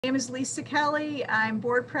My name is Lisa Kelly. I'm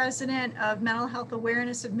board president of Mental Health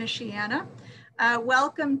Awareness of Michiana.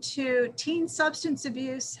 Welcome to Teen Substance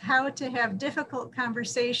Abuse, How to Have Difficult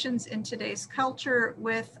Conversations in Today's Culture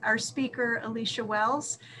with our speaker, Alicia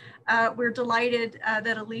Wells. We're delighted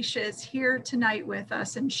that Alicia is here tonight with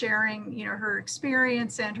us and sharing her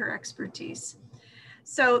experience and her expertise.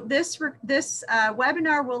 So this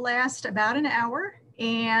webinar will last about an hour.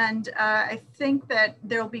 And I think that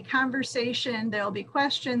there'll be conversation, there'll be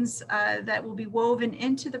questions that will be woven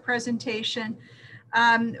into the presentation.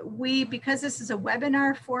 Because this is a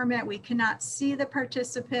webinar format, we cannot see the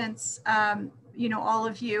participants, all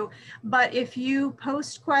of you, but if you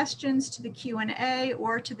post questions to the Q&A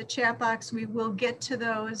or to the chat box, we will get to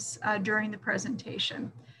those during the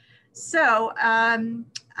presentation. So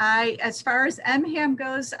as far as MHAM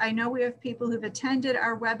goes, I know we have people who've attended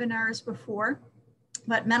our webinars before.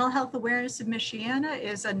 But Mental Health Awareness of Michiana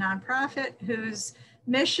is a nonprofit whose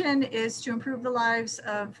mission is to improve the lives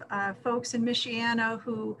of folks in Michiana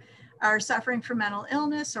who are suffering from mental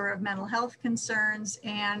illness or of mental health concerns.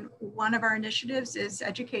 And one of our initiatives is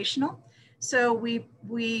educational. So we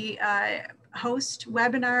host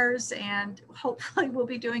webinars, and hopefully we'll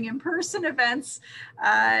be doing in-person events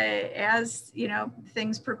as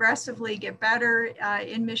things progressively get better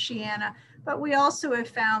in Michiana. But we also have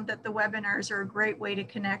found that the webinars are a great way to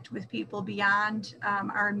connect with people beyond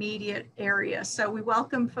our immediate area. So we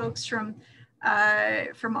welcome folks from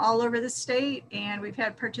all over the state, and we've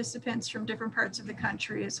had participants from different parts of the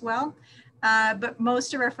country as well. But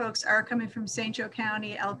most of our folks are coming from St. Joe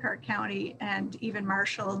County, Elkhart County, and even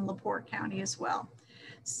Marshall and LaPorte County as well.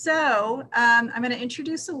 So I'm going to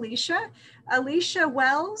introduce Alicia. Alicia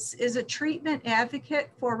Wells is a treatment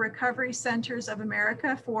advocate for Recovery Centers of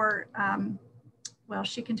America for, well,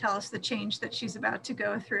 she can tell us the change that she's about to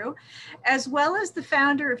go through, as well as the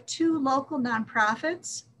founder of two local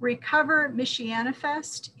nonprofits, Recover Michiana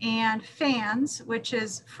Fest and FANS, which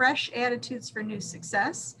is Fresh Attitudes for New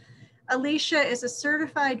Success. Alicia is a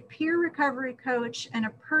certified peer recovery coach and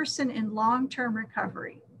a person in long-term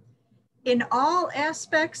recovery. In all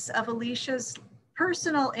aspects of Alicia's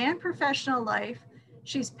personal and professional life,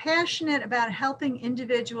 she's passionate about helping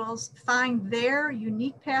individuals find their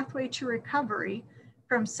unique pathway to recovery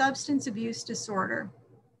from substance abuse disorder,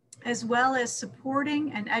 as well as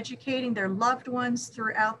supporting and educating their loved ones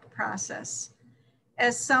throughout the process.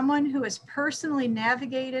 As someone who has personally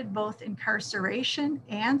navigated both incarceration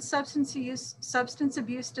and substance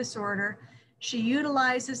abuse disorder, she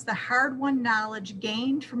utilizes the hard-won knowledge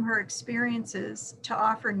gained from her experiences to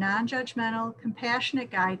offer non-judgmental,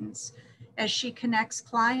 compassionate guidance as she connects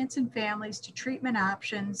clients and families to treatment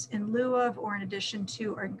options in lieu of or in addition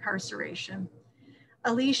to incarceration.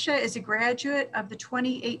 Alicia is a graduate of the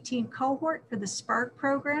 2018 cohort for the SPARK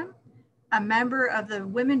program, a member of the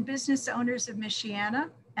Women Business Owners of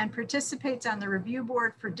Michiana, and participates on the review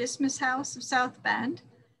board for Dismiss House of South Bend.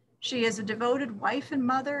 She is a devoted wife and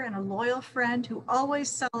mother and a loyal friend who always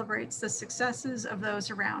celebrates the successes of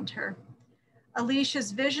those around her.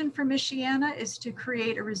 Alicia's vision for Michiana is to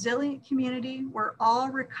create a resilient community where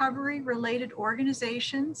all recovery-related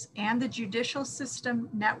organizations and the judicial system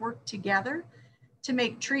network together to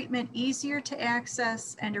make treatment easier to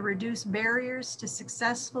access and to reduce barriers to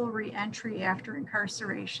successful re-entry after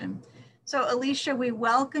incarceration. So Alicia, we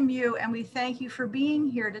welcome you and we thank you for being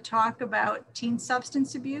here to talk about teen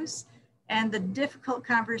substance abuse and the difficult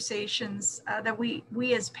conversations that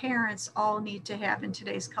we as parents all need to have in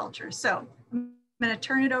today's culture. So I'm going to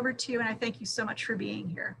turn it over to you, and I thank you so much for being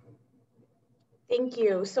here. Thank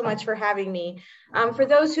you so much for having me. For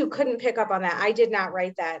those who couldn't pick up on that, I did not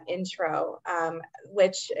write that intro,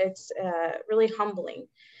 which it's really humbling.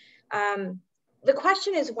 The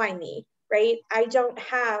question is, why me? Right? I don't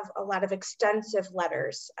have a lot of extensive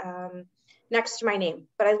letters next to my name,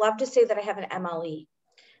 but I love to say that I have an MLE.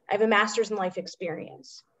 I have a master's in life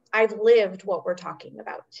experience. I've lived what we're talking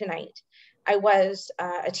about tonight. I was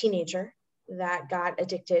a teenager that got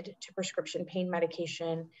addicted to prescription pain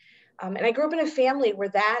medication. And I grew up in a family where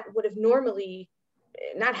that would have normally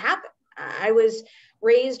not happened. I was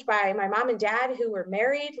raised by my mom and dad who were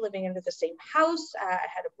married, living into the same house. I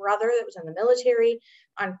had a brother that was in the military.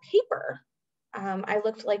 On paper, I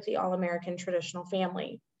looked like the all-American traditional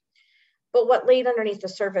family. But what laid underneath the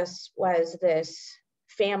surface was this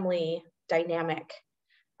family dynamic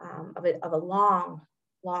of a long,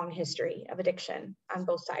 long history of addiction on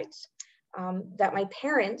both sides, that my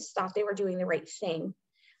parents thought they were doing the right thing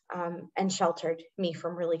and sheltered me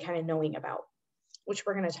from really kind of knowing about, which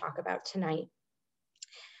we're going to talk about tonight.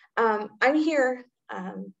 I'm here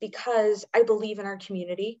because I believe in our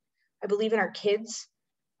community. I believe in our kids.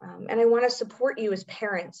 And I want to support you as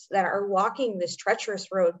parents that are walking this treacherous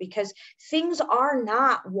road, because things are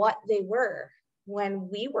not what they were when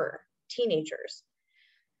we were teenagers.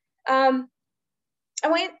 I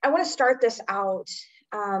want to start this out,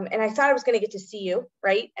 and I thought I was going to get to see you,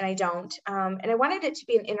 right? And I don't. And I wanted it to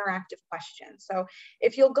be an interactive question. So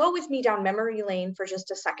if you'll go with me down memory lane for just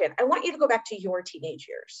a second, I want you to go back to your teenage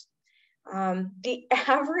years. The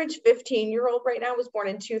average 15-year-old right now was born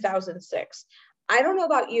in 2006. I don't know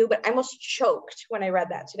about you, but I almost choked when I read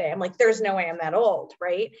that today. I'm like, there's no way I'm that old,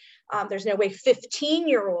 right? There's no way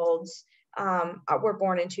 15-year-olds were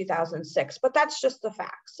born in 2006, but that's just the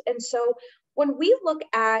facts. And so when we look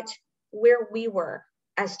at where we were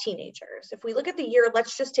as teenagers, if we look at the year,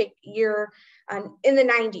 let's just take year in the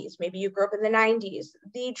 90s, maybe you grew up in the 90s,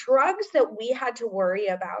 the drugs that we had to worry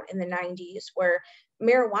about in the 90s were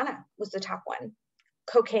marijuana was the top one,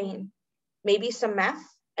 cocaine, maybe some meth,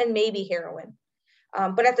 and maybe heroin.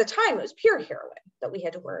 But at the time, it was pure heroin that we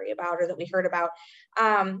had to worry about, or that we heard about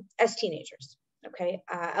as teenagers, okay?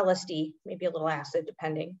 LSD, maybe a little acid,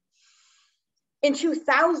 depending. In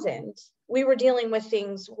 2000, we were dealing with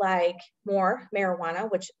things like more marijuana,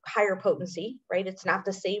 which higher potency, right? It's not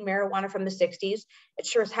the same marijuana from the 60s. It's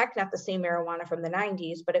sure as heck not the same marijuana from the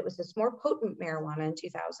 90s, but it was this more potent marijuana in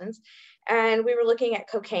 2000s. And we were looking at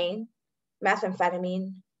cocaine,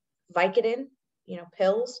 methamphetamine, Vicodin,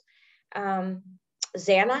 pills,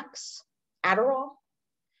 Xanax, Adderall.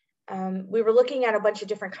 We were looking at a bunch of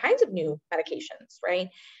different kinds of new medications, right?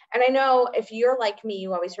 And I know if you're like me,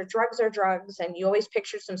 you always heard drugs are drugs, and you always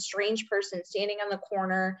pictured some strange person standing on the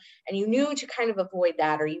corner, and you knew to kind of avoid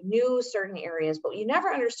that, or you knew certain areas, but you never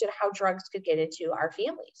understood how drugs could get into our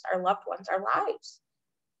families, our loved ones, our lives.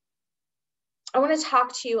 I want to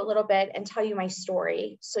talk to you a little bit and tell you my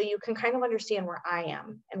story so you can kind of understand where I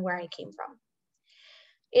am and where I came from.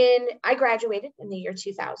 I graduated in the year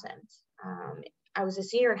 2000. I was a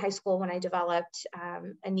senior in high school when I developed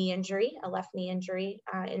a knee injury, a left knee injury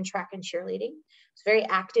in track and cheerleading. I was very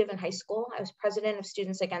active in high school. I was president of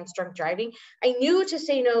Students Against Drunk Driving. I knew to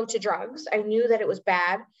say no to drugs. I knew that it was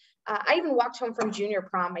bad. I even walked home from junior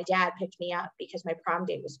prom. My dad picked me up because my prom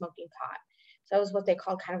date was smoking pot. So I was what they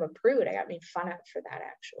call kind of a prude. I got made fun of for that,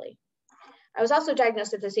 actually. I was also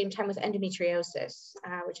diagnosed at the same time with endometriosis,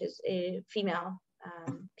 which is a female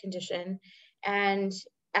condition. And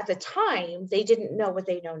at the time, they didn't know what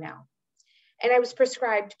they know now. And I was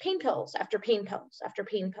prescribed pain pills after pain pills after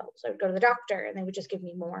pain pills. I would go to the doctor and they would just give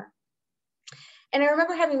me more. And I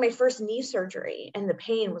remember having my first knee surgery and the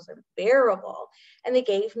pain was unbearable. And they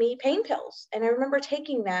gave me pain pills. And I remember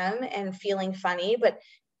taking them and feeling funny, but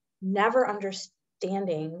never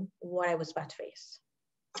understanding what I was about to face.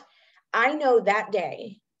 I know that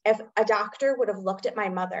day, if a doctor would have looked at my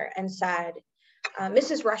mother and said,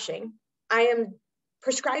 Mrs. Rushing, I am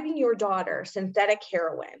prescribing your daughter synthetic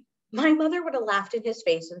heroin, my mother would have laughed in his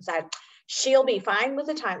face and said, she'll be fine with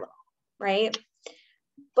a Tylenol, right?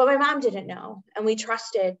 But my mom didn't know, and we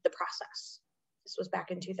trusted the process. This was back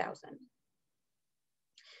in 2000.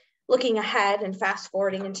 Looking ahead and fast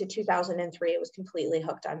forwarding into 2003, it was completely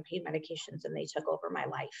hooked on pain medications, and they took over my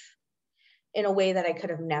life in a way that I could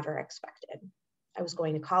have never expected. I was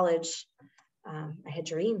going to college. I had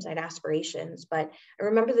dreams, I had aspirations, but I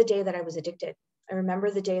remember the day that I was addicted. I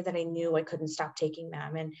remember the day that I knew I couldn't stop taking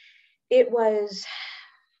them. And I was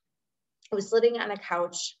sitting on a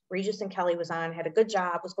couch, Regis and Kelly was on, had a good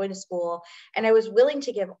job, was going to school, and I was willing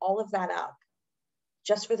to give all of that up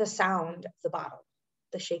just for the sound of the bottle,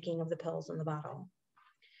 the shaking of the pills in the bottle.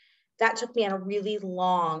 That took me on a really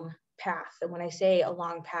long path. And when I say a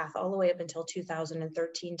long path, all the way up until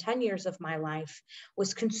 2013, 10 years of my life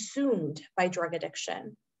was consumed by drug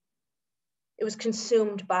addiction. It was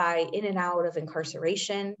consumed by in and out of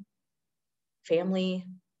incarceration, family,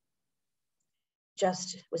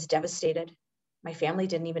 just was devastated. My family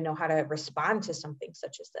didn't even know how to respond to something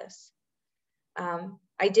such as this.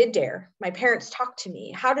 I did dare. My parents talked to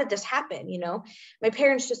me. How did this happen? My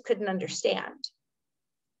parents just couldn't understand.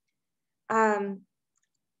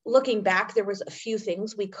 Looking back, there was a few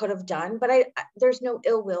things we could have done, but there's no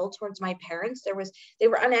ill will towards my parents. They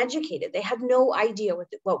were uneducated. They had no idea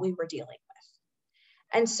what we were dealing with.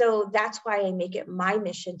 And so that's why I make it my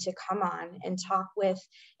mission to come on and talk with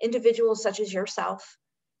individuals such as yourself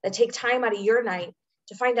that take time out of your night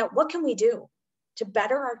to find out what can we do to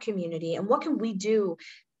better our community and what can we do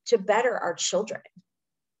to better our children.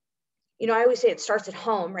 You know, I always say it starts at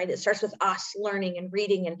home, right? It starts with us learning and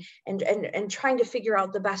reading and trying to figure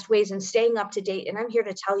out the best ways and staying up to date. And I'm here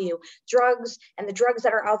to tell you, drugs and the drugs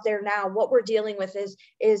that are out there now, what we're dealing with is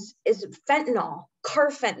fentanyl,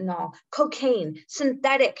 carfentanil, cocaine,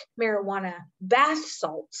 synthetic marijuana, bath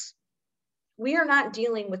salts. We are not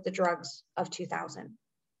dealing with the drugs of 2000.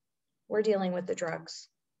 We're dealing with the drugs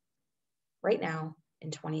right now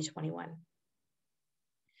in 2021.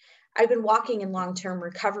 I've been walking in long-term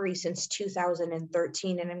recovery since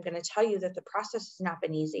 2013, and I'm going to tell you that the process has not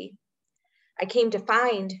been easy. I came to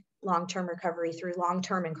find long-term recovery through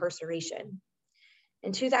long-term incarceration.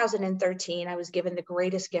 In 2013, I was given the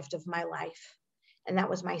greatest gift of my life, and that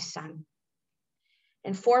was my son.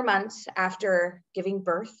 And 4 months after giving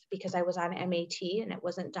birth, because I was on MAT and it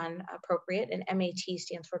wasn't done appropriate, and MAT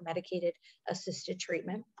stands for medicated assisted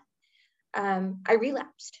treatment, I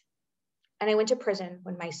relapsed. And I went to prison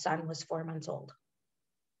when my son was 4 months old.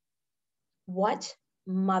 What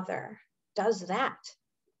mother does that?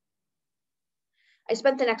 I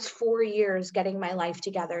spent the next 4 years getting my life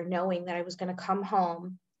together, knowing that I was going to come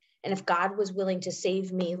home. And if God was willing to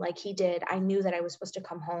save me like he did, I knew that I was supposed to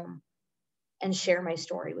come home and share my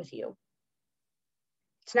story with you.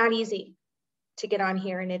 It's not easy to get on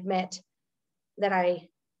here and admit that I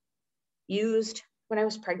used when I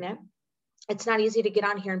was pregnant. It's not easy to get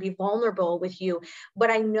on here and be vulnerable with you, but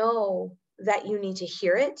I know that you need to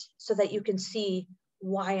hear it so that you can see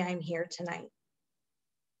why I'm here tonight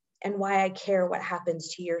and why I care what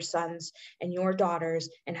happens to your sons and your daughters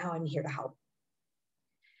and how I'm here to help.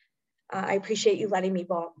 I appreciate you letting me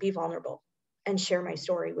be vulnerable and share my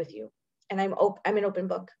story with you. And I'm an open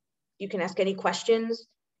book. You can ask any questions.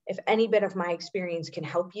 If any bit of my experience can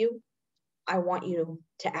help you, I want you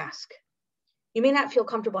to ask. You may not feel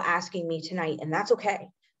comfortable asking me tonight, and that's okay.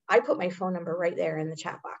 I put my phone number right there in the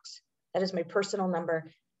chat box. That is my personal number.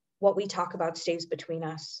 What we talk about stays between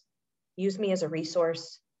us. Use me as a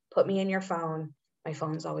resource. Put me in your phone. My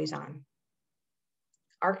phone's always on.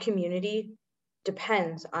 Our community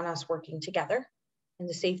depends on us working together and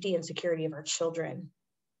the safety and security of our children.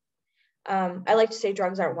 I like to say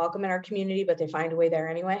drugs aren't welcome in our community, but they find a way there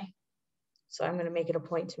anyway. So I'm going to make it a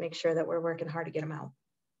point to make sure that we're working hard to get them out.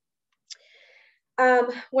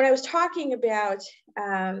 When I was talking about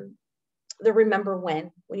the remember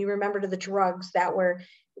when you remember to the drugs that were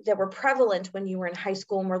prevalent when you were in high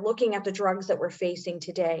school, and we're looking at the drugs that we're facing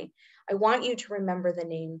today, I want you to remember the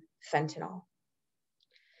name fentanyl.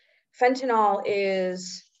 Fentanyl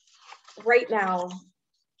is right now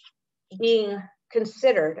being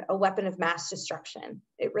considered a weapon of mass destruction.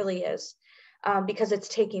 It really is, because it's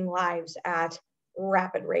taking lives at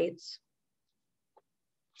rapid rates.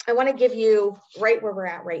 I want to give you right where we're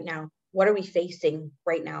at right now. What are we facing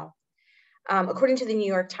right now? According to the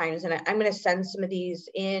New York Times, and I'm going to send some of these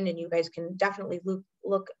in, and you guys can definitely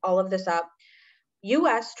look all of this up.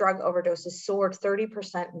 U.S. drug overdoses soared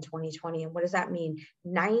 30% in 2020. And what does that mean?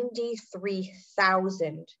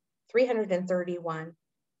 93,331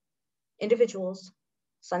 individuals,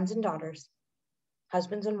 sons and daughters,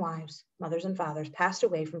 husbands and wives, mothers and fathers passed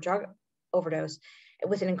away from drug overdose,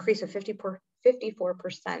 with an increase of 54%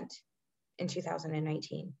 in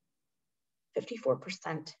 2019.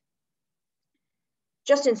 54%.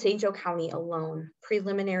 Just in St. Joe County alone,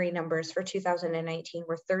 preliminary numbers for 2019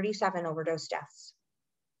 were 37 overdose deaths.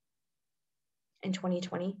 In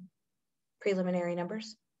 2020, preliminary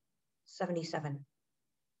numbers, 77.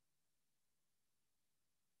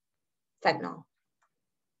 Fentanyl.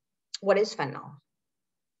 What is fentanyl?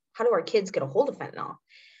 How do our kids get a hold of fentanyl?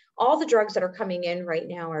 All the drugs that are coming in right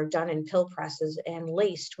now are done in pill presses and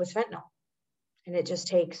laced with fentanyl. And it just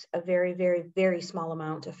takes a very, very, very small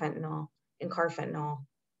amount of fentanyl and carfentanil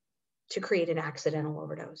to create an accidental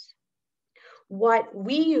overdose. What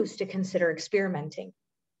we used to consider experimenting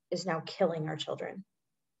is now killing our children.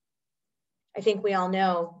 I think we all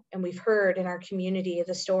know, and we've heard in our community,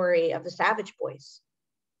 the story of the Savage Boys,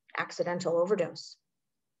 accidental overdose.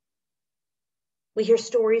 We hear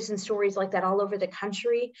stories and stories like that all over the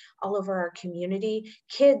country, all over our community,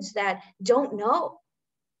 kids that don't know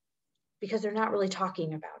because they're not really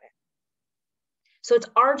talking about it. So it's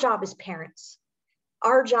our job as parents,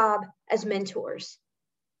 our job as mentors,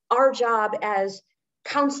 our job as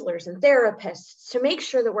counselors and therapists to make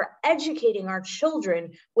sure that we're educating our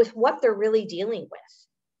children with what they're really dealing with.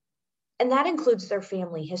 And that includes their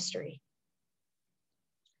family history.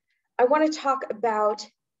 I want to talk about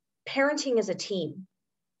parenting as a team.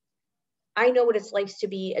 I know what it's like to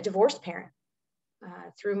be a divorced parent.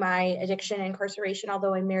 Through my addiction and incarceration,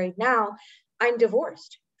 although I'm married now, I'm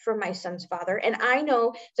divorced from my son's father. And I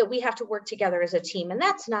know that we have to work together as a team, and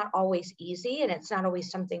that's not always easy, and it's not always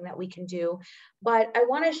something that we can do. But I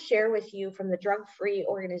want to share with you from the drug-free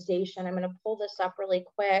organization. I'm going to pull this up really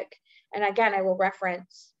quick. And again, I will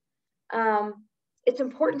reference, it's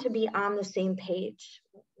important to be on the same page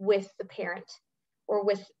with the parent or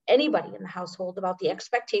with anybody in the household about the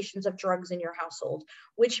expectations of drugs in your household,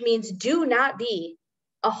 which means do not be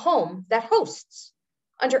a home that hosts.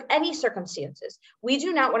 Under any circumstances, we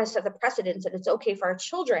do not want to set the precedence that it's okay for our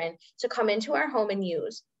children to come into our home and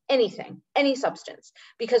use anything, any substance,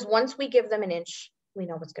 because once we give them an inch, we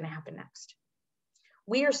know what's going to happen next.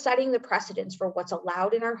 We are setting the precedence for what's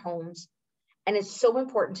allowed in our homes, and it's so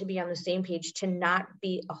important to be on the same page to not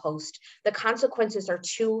be a host. The consequences are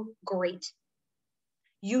too great.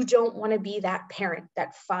 You don't want to be that parent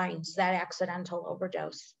that finds that accidental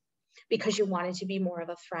overdose because you wanted to be more of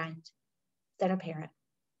a friend than a parent.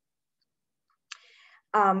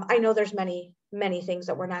 I know there's many things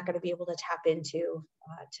that we're not going to be able to tap into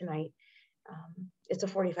tonight. It's a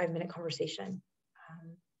 45-minute conversation.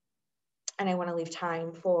 And I want to leave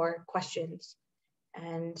time for questions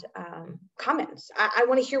and comments. I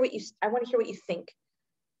want to hear what you think.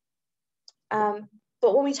 But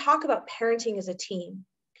when we talk about parenting as a team,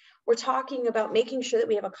 we're talking about making sure that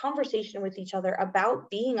we have a conversation with each other about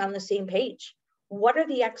being on the same page. What are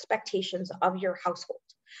the expectations of your household?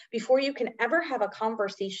 Before you can ever have a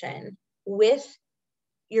conversation with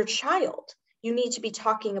your child, you need to be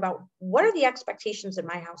talking about what are the expectations in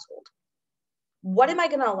my household? What am I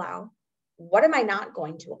going to allow? What am I not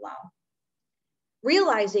going to allow?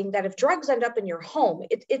 Realizing that if drugs end up in your home,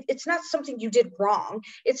 it's not something you did wrong.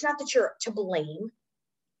 It's not that you're to blame.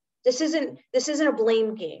 This isn't a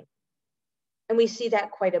blame game. And we see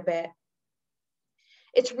that quite a bit.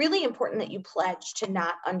 It's really important that you pledge to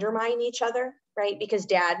not undermine each other, right? Because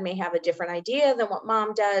dad may have a different idea than what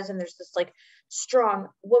mom does. And there's this like strong,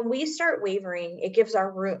 when we start wavering, it gives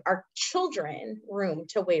our children room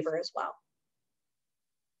to waver as well.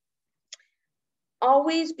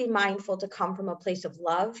 Always be mindful to come from a place of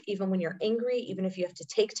love, even when you're angry, even if you have to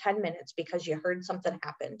take 10 minutes because you heard something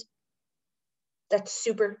happened. That's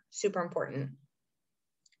super, super important.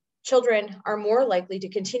 Children are more likely to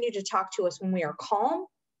continue to talk to us when we are calm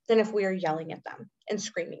than if we are yelling at them and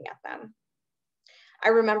screaming at them. I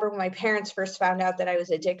remember when my parents first found out that I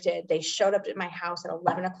was addicted, they showed up at my house at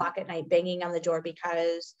 11 o'clock at night, banging on the door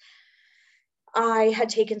because I had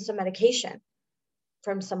taken some medication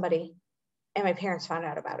from somebody and my parents found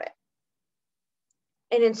out about it.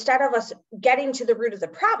 And instead of us getting to the root of the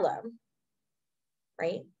problem,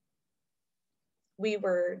 right? We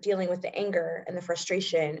were dealing with the anger and the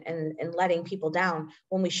frustration and letting people down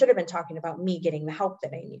when we should have been talking about me getting the help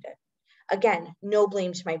that I needed. Again, no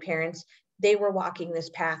blame to my parents. They were walking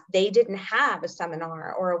this path. They didn't have a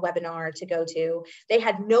seminar or a webinar to go to. They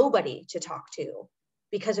had nobody to talk to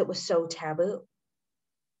because it was so taboo.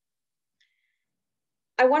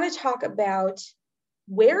 I want to talk about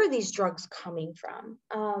where are these drugs coming from?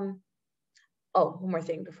 Oh, one more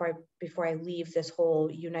thing before I leave this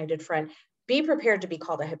whole united front. Be prepared to be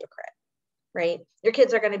called a hypocrite, right? Your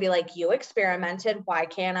kids are going to be like, you experimented, why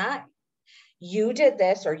can't I? You did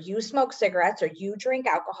this, or you smoke cigarettes, or you drink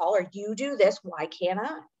alcohol, or you do this, why can't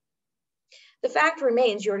I? The fact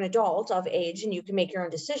remains you're an adult of age and you can make your own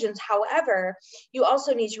decisions. However, you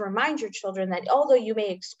also need to remind your children that although you may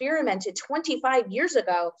have experimented 25 years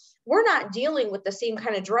ago, we're not dealing with the same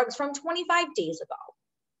kind of drugs from 25 days ago.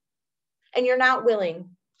 And you're not willing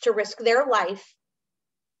to risk their life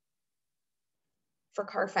for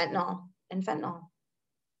carfentanil and fentanyl.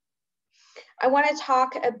 I want to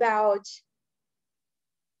talk about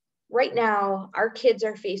right now, our kids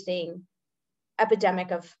are facing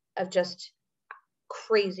epidemic of just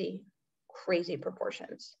crazy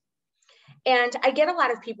proportions. And I get a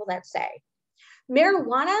lot of people that say,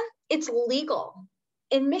 marijuana, it's legal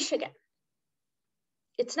in Michigan.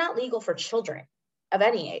 It's not legal for children of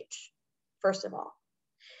any age, first of all.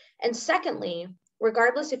 And secondly,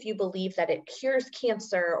 regardless if you believe that it cures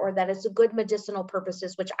cancer or that it's a good medicinal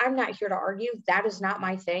purposes, which I'm not here to argue, that is not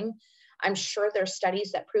my thing. I'm sure there's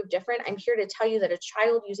studies that prove different. I'm here to tell you that a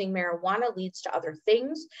child using marijuana leads to other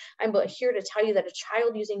things. I'm here to tell you that a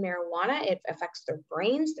child using marijuana, it affects their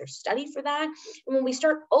brains. There's study for that. And when we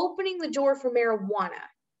start opening the door for marijuana,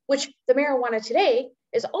 which the marijuana today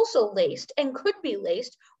is also laced and could be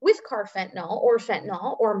laced with carfentanil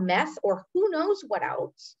or meth or who knows what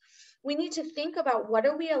else, we need to think about what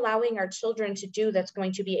are we allowing our children to do that's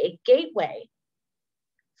going to be a gateway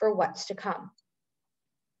for what's to come.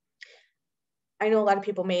 I know a lot of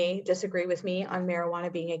people may disagree with me on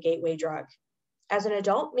marijuana being a gateway drug. As an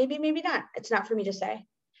adult, maybe not. It's not for me to say.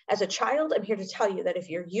 As a child, I'm here to tell you that if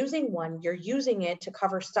you're using one, you're using it to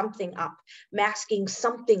cover something up, masking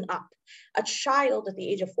something up. A child at the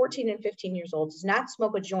age of 14 and 15 years old does not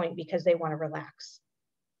smoke a joint because they want to relax.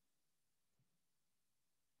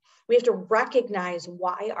 We have to recognize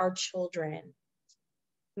why our children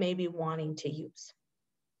may be wanting to use.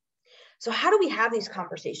 So how do we have these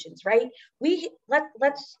conversations, right?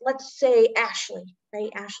 Let's say Ashley, right?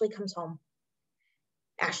 Ashley comes home.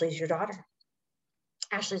 Ashley's your daughter.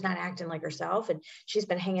 Ashley's not acting like herself, and she's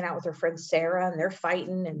been hanging out with her friend Sarah, and they're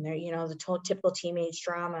fighting, and they're, you know, the typical teenage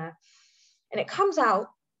drama. And it comes out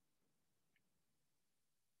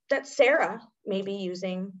that Sarah may be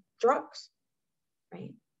using drugs,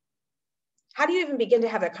 right? How do you even begin to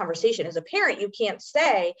have that conversation? As a parent, you can't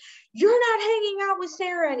say, you're not hanging out with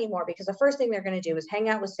Sarah anymore, because the first thing they're going to do is hang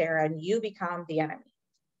out with Sarah and you become the enemy.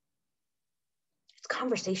 It's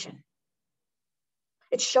conversation.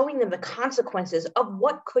 It's showing them the consequences of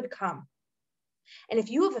what could come. And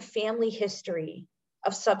if you have a family history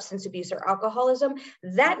of substance abuse or alcoholism,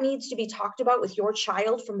 that needs to be talked about with your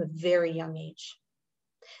child from a very young age.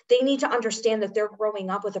 They need to understand that they're growing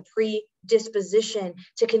up with a predisposition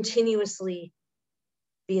to continuously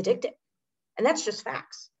be addicted. And that's just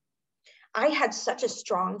facts. I had such a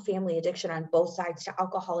strong family addiction on both sides to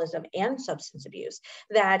alcoholism and substance abuse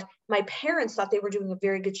that my parents thought they were doing a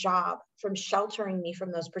very good job from sheltering me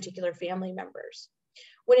from those particular family members.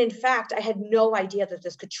 When in fact, I had no idea that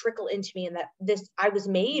this could trickle into me and that I was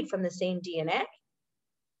made from the same DNA.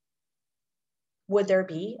 Would there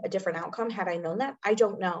be a different outcome had I known that? I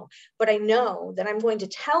don't know. But I know that I'm going to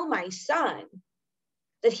tell my son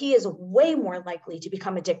that he is way more likely to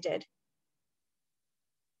become addicted.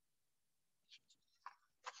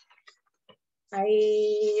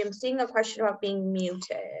 I am seeing a question about being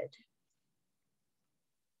muted.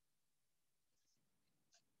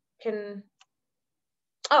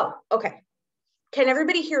 Oh, okay. Can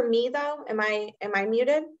everybody hear me though? Am I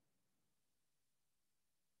muted?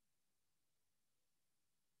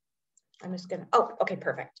 I'm just gonna, oh, okay,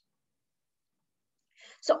 perfect.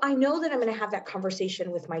 So I know that I'm gonna have that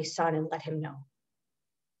conversation with my son and let him know.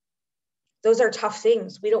 Those are tough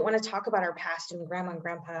things. We don't want to talk about our past and grandma and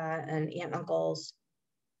grandpa and aunt and uncles,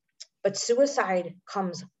 but suicide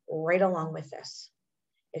comes right along with this.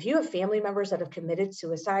 If you have family members that have committed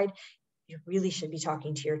suicide, you really should be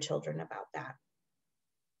talking to your children about that.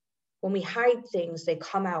 When we hide things, they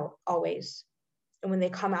come out always. And when they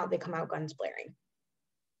come out guns blaring.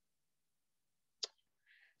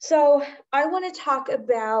 So I want to talk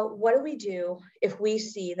about what do we do if we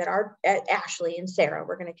see that Ashley and Sarah,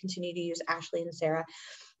 we're going to continue to use Ashley and Sarah,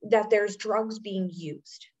 that there's drugs being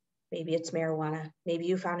used. Maybe it's marijuana. Maybe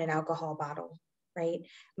you found an alcohol bottle, right?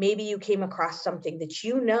 Maybe you came across something that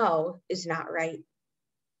you know is not right.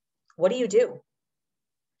 What do you do?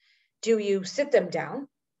 Do you sit them down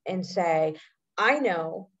and say, I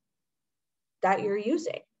know that you're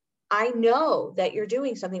using. I know that you're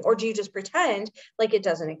doing something, or do you just pretend like it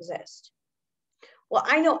doesn't exist? Well,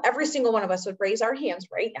 I know every single one of us would raise our hands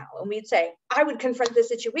right now and we'd say, I would confront this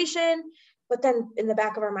situation, but then in the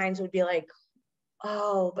back of our minds would be like,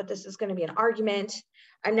 oh, but this is going to be an argument.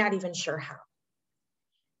 I'm not even sure how.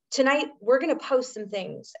 Tonight, we're going to post some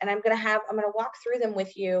things and I'm going to walk through them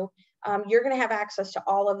with you. You're going to have access to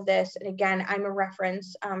all of this. And again, I'm a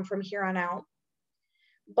reference from here on out,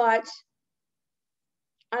 but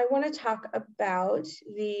I want to talk about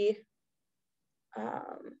the,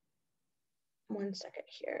 one second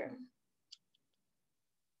here,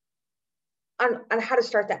 on how to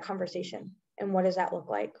start that conversation and what does that look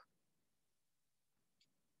like.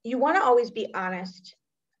 You want to always be honest.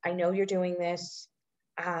 I know you're doing this.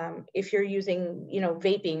 If you're using,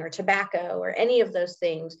 vaping or tobacco or any of those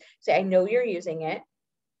things, say, I know you're using it.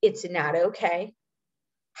 It's not okay.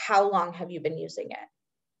 How long have you been using it?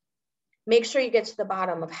 Make sure you get to the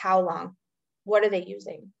bottom of how long. What are they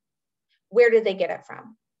using? Where did they get it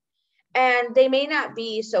from? And they may not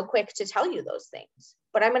be so quick to tell you those things,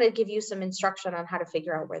 but I'm going to give you some instruction on how to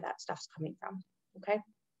figure out where that stuff's coming from, okay?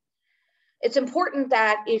 It's important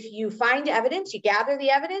that if you find evidence, you gather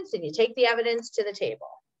the evidence and you take the evidence to the table.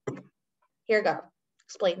 Here you go,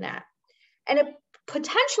 explain that. And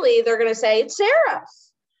potentially they're going to say, it's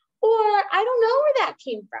Sarah's, or I don't know where that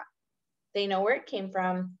came from. They know where it came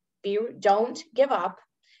from. Don't give up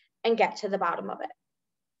and get to the bottom of it.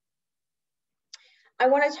 I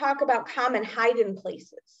want to talk about common hide-in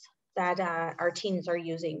places that our teens are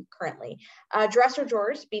using currently. Dresser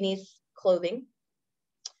drawers beneath clothing,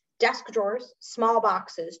 desk drawers, small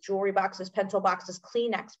boxes, jewelry boxes, pencil boxes,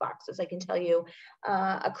 Kleenex boxes. I can tell you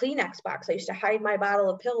a Kleenex box. I used to hide my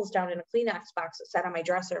bottle of pills down in a Kleenex box that sat on my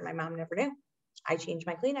dresser. My mom never knew. I change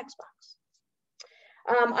my Kleenex box.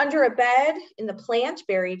 Under a bed, in the plant,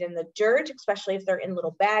 buried in the dirt, especially if they're in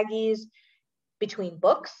little baggies, between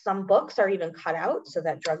books. Some books are even cut out so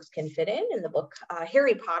that drugs can fit in the book.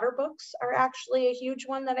 Harry Potter books are actually a huge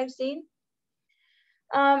one that I've seen.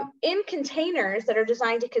 In containers that are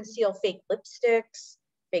designed to conceal fake lipsticks,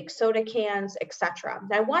 fake soda cans, etc.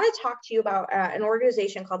 Now, I want to talk to you about an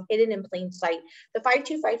organization called Hidden in Plain Sight. The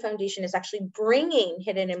 525 Foundation is actually bringing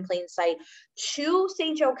Hidden in Plain Sight to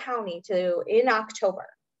St. Joe County in October.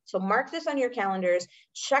 So mark this on your calendars,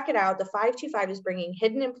 check it out. The 525 is bringing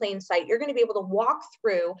Hidden in Plain Sight. You're going to be able to walk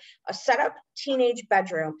through a setup teenage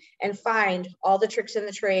bedroom and find all the tricks in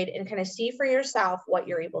the trade and kind of see for yourself what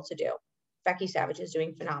you're able to do. Becky Savage is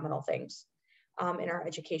doing phenomenal things in our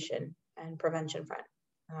education and prevention front.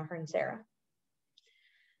 Her and Sarah.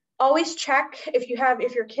 Always check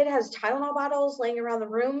if your kid has Tylenol bottles laying around the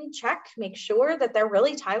room, check, make sure that they're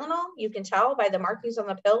really Tylenol. You can tell by the markings on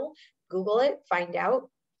the pill. Google it, find out.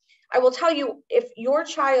 I will tell you, if your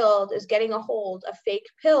child is getting a hold of fake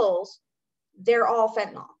pills, they're all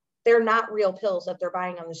fentanyl. They're not real pills that they're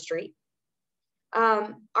buying on the street.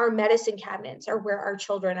 Our medicine cabinets are where our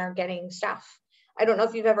children are getting stuff. I don't know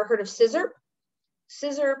if you've ever heard of scissor.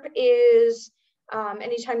 Scissor is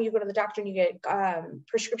anytime you go to the doctor and you get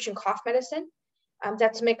prescription cough medicine,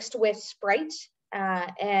 that's mixed with Sprite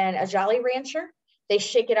and a Jolly Rancher. They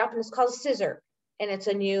shake it up and it's called scissor. And it's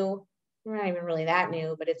a new, not even really that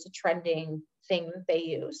new, but it's a trending thing that they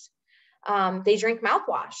use. They drink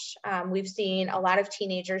mouthwash. We've seen a lot of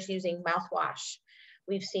teenagers using mouthwash.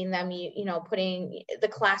 We've seen them, putting the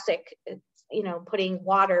classic, putting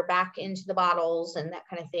water back into the bottles and that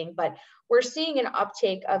kind of thing. But we're seeing an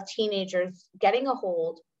uptake of teenagers getting a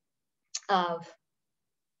hold of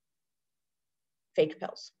fake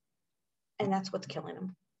pills. And that's what's killing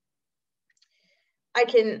them. I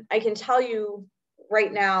can tell you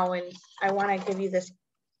right now, and I want to give you this,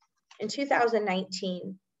 in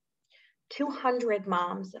 2019, 200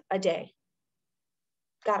 moms a day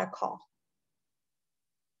got a call.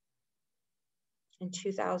 In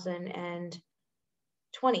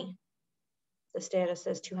 2020, the data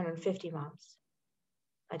says 250 moms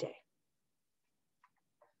a day.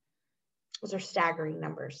 Those are staggering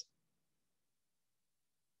numbers.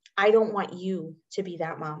 I don't want you to be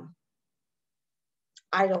that mom.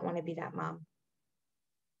 I don't want to be that mom.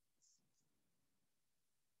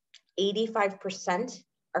 85%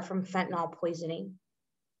 are from fentanyl poisoning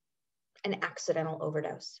and accidental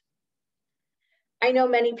overdose. I know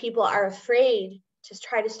many people are afraid to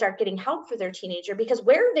try to start getting help for their teenager because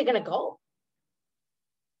where are they going to go?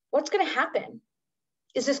 What's going to happen?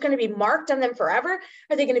 Is this going to be marked on them forever?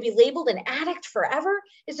 Are they going to be labeled an addict forever?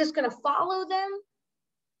 Is this going to follow them?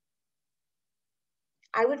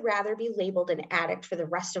 I would rather be labeled an addict for the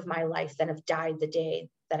rest of my life than have died the day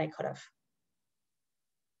that I could have.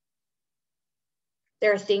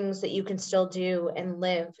 There are things that you can still do and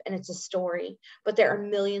live, and it's a story, but there are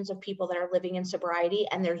millions of people that are living in sobriety,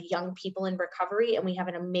 and there's young people in recovery, and we have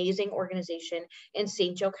an amazing organization in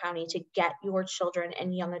St. Joe County to get your children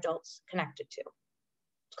and young adults connected to.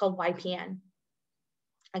 It's called YPN.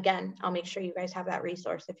 Again, I'll make sure you guys have that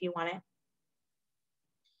resource if you want it.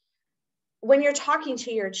 When you're talking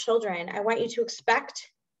to your children, I want you to expect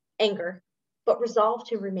anger, but resolve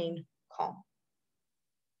to remain calm.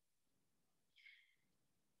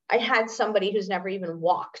 I had somebody who's never even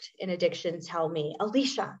walked in addiction tell me,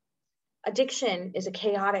 Alicia, addiction is a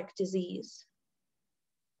chaotic disease.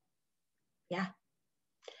 Yeah.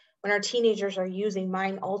 When our teenagers are using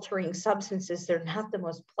mind-altering substances, they're not the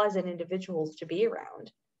most pleasant individuals to be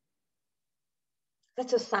around.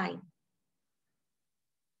 That's a sign.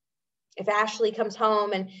 If Ashley comes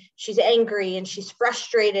home and she's angry and she's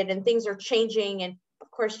frustrated and things are changing, and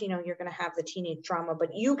of course, you're going to have the teenage drama,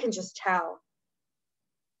 but you can just tell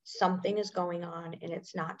something is going on and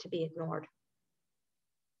it's not to be ignored.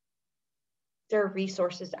 There are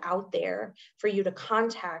resources out there for you to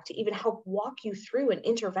contact to even help walk you through an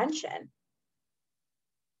intervention.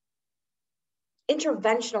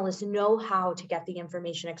 Interventionalists know how to get the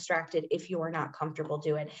information extracted if you are not comfortable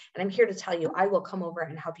doing it. And I'm here to tell you, I will come over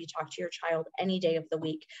and help you talk to your child any day of the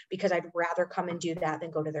week because I'd rather come and do that than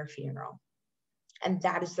go to their funeral. And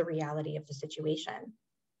that is the reality of the situation.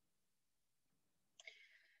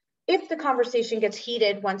 If the conversation gets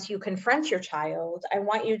heated once you confront your child, I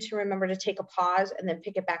want you to remember to take a pause and then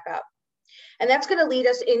pick it back up. And that's going to lead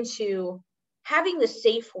us into having the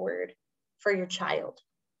safe word for your child,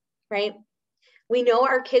 right? We know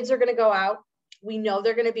our kids are going to go out. We know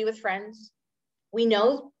they're going to be with friends. We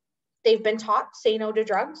know they've been taught say no to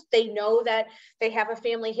drugs. They know that they have a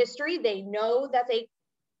family history. They know that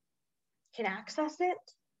can access it,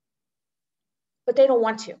 but they don't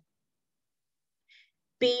want to.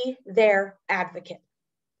 Be their advocate.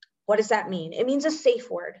 What does that mean? It means a safe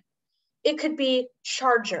word. It could be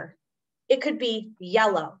charger. It could be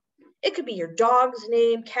yellow. It could be your dog's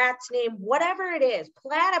name, cat's name, whatever it is,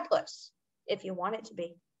 platypus, if you want it to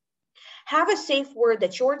be. Have a safe word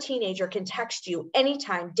that your teenager can text you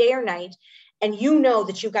anytime, day or night, and you know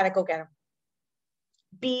that you've got to go get them.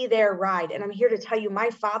 Be their ride. And I'm here to tell you,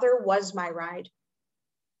 my father was my ride.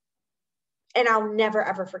 And I'll never,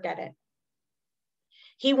 ever forget it.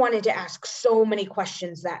 He wanted to ask so many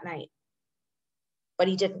questions that night, but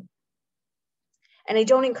he didn't. And I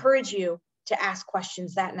don't encourage you to ask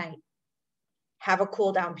questions that night. Have a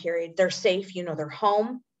cool down period. They're safe. You know, they're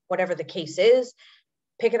home, whatever the case is.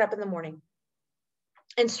 Pick it up in the morning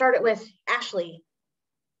and start it with, Ashley,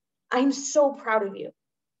 I'm so proud of you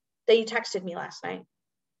that you texted me last night.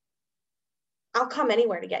 I'll come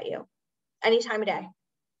anywhere to get you, any time of day.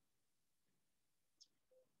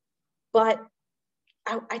 But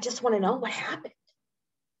I just want to know what happened.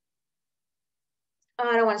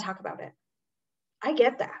 I don't want to talk about it. I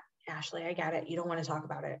get that, Ashley. I get it. You don't want to talk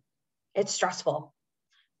about it. It's stressful.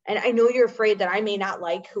 And I know you're afraid that I may not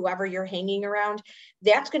like whoever you're hanging around.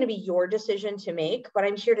 That's going to be your decision to make. But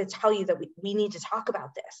I'm here to tell you that we need to talk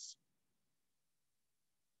about this.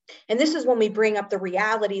 And this is when we bring up the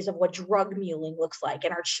realities of what drug muling looks like.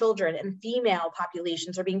 And our children and female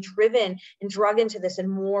populations are being driven and drug into this in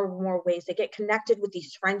more and more ways. They get connected with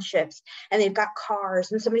these friendships and they've got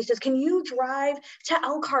cars. And somebody says, can you drive to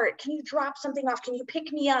Elkhart? Can you drop something off? Can you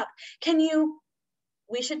pick me up?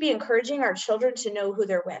 We should be encouraging our children to know who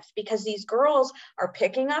they're with, because these girls are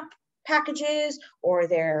picking up packages or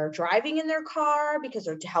they're driving in their car because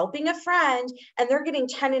they're helping a friend and they're getting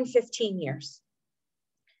 10 and 15 years.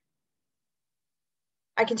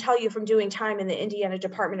 I can tell you from doing time in the Indiana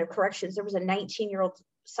Department of Corrections, there was a 19-year-old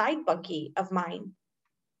side bunkie of mine.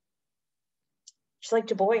 She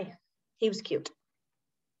liked a boy. He was cute.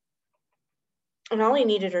 And all he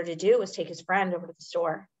needed her to do was take his friend over to the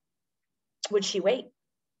store. Would she wait?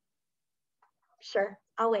 Sure,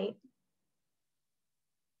 I'll wait.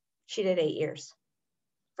 She did 8 years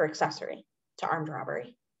for accessory to armed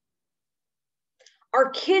robbery. Our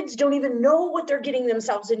kids don't even know what they're getting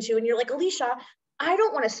themselves into. And you're like, Alicia, I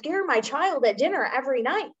don't want to scare my child at dinner every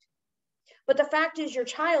night. But the fact is your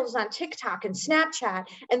child is on TikTok and Snapchat,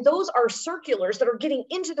 and those are circulars that are getting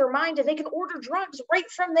into their mind and they can order drugs right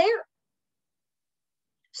from there.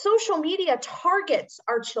 Social media targets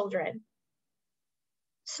our children.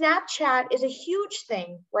 Snapchat is a huge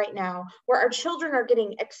thing right now where our children are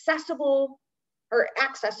getting accessible or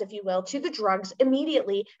access, if you will, to the drugs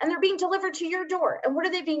immediately, and they're being delivered to your door. And what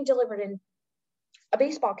are they being delivered in? A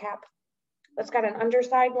baseball cap that's got an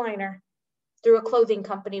underside liner through a clothing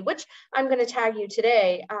company, which I'm going to tag you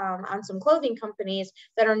today on some clothing companies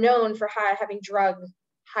that are known for having drug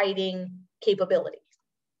hiding capabilities.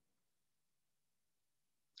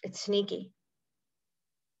 It's sneaky.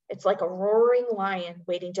 It's like a roaring lion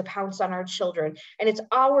waiting to pounce on our children. And it's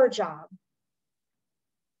our job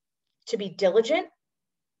to be diligent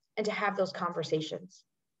and to have those conversations.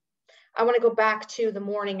 I want to go back to the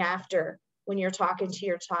morning after when you're talking to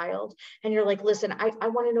your child and you're like, listen, I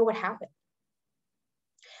want to know what happened.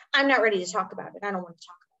 I'm not ready to talk about it. I don't want to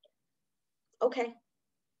talk about it. Okay.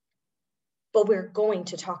 But we're going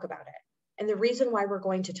to talk about it. And the reason why we're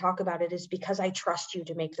going to talk about it is because I trust you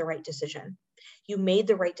to make the right decision. You made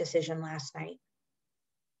the right decision last night.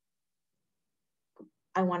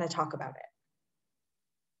 I want to talk about it.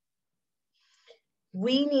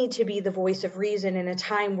 We need to be the voice of reason in a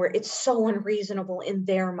time where it's so unreasonable in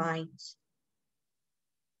their minds.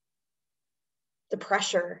 The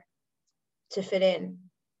pressure to fit in,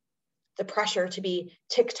 the pressure to be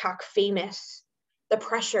TikTok famous, the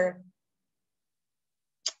pressure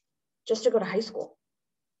just to go to high school.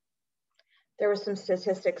 There were some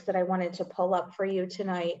statistics that I wanted to pull up for you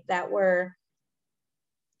tonight that were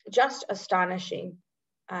just astonishing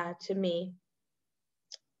to me.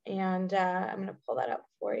 And I'm going to pull that up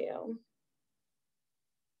for you.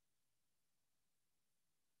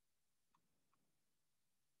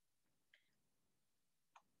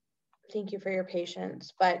 Thank you for your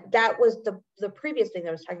patience. But that was the previous thing that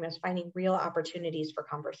I was talking about, is finding real opportunities for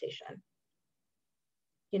conversation.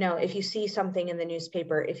 You know, if you see something in the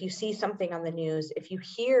newspaper, if you see something on the news, if you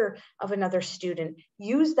hear of another student,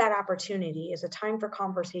 use that opportunity as a time for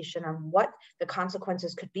conversation on what the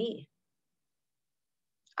consequences could be.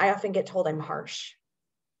 I often get told I'm harsh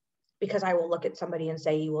because I will look at somebody and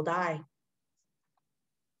say, you will die.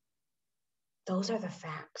 Those are the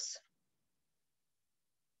facts.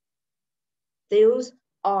 Those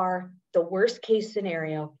are the worst case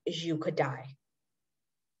scenario is you could die.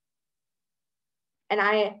 And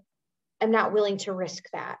I am not willing to risk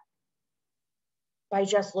that by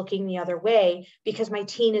just looking the other way because my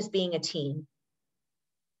teen is being a teen.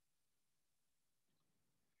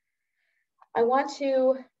 I want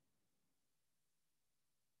to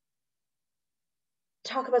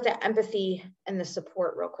talk about the empathy and the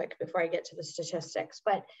support real quick before I get to the statistics.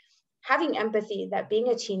 But having empathy that being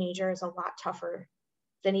a teenager is a lot tougher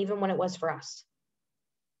than even when it was for us.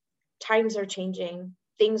 Times are changing,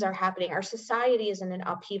 things are happening. Our society is in an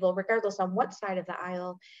upheaval, regardless on what side of the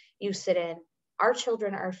aisle you sit in. Our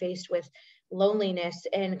children are faced with loneliness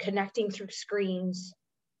and connecting through screens.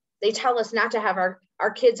 They tell us not to have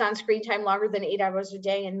our kids on screen time longer than 8 hours a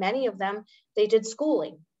day. And many of them, they did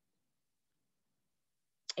schooling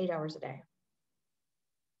 8 hours a day.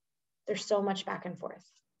 There's so much back and forth.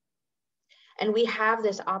 And we have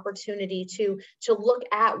this opportunity to look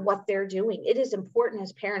at what they're doing. It is important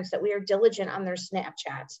as parents that we are diligent on their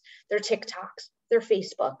Snapchats, their TikToks, their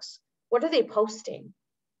Facebooks. What are they posting?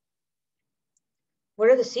 What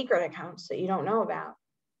are the secret accounts that you don't know about?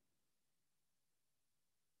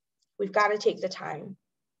 We've got to take the time.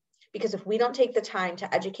 Because if we don't take the time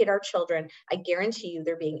to educate our children, I guarantee you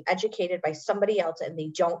they're being educated by somebody else and they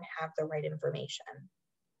don't have the right information.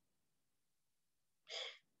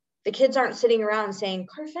 The kids aren't sitting around saying,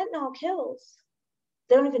 carfentanil kills.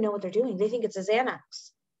 They don't even know what they're doing. They think it's a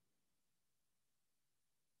Xanax.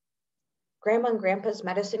 Grandma and Grandpa's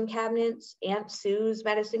medicine cabinets, Aunt Sue's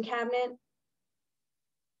medicine cabinet,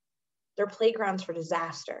 they're playgrounds for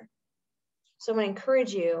disaster. So I'm going to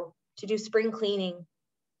encourage you to do spring cleaning,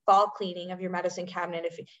 fall cleaning of your medicine cabinet.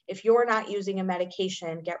 If you're not using a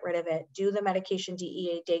medication, get rid of it. Do the medication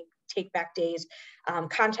DEA day, take back days.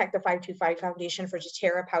 Contact the 525 Foundation for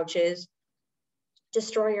Jetera pouches.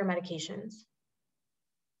 Destroy your medications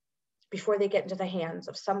before they get into the hands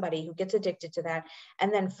of somebody who gets addicted to that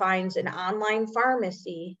and then finds an online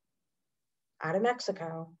pharmacy out of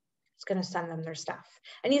Mexico. It's going to send them their stuff.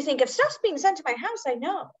 And you think, if stuff's being sent to my house, I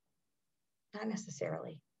know. Not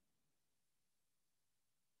necessarily.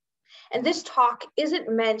 And this talk isn't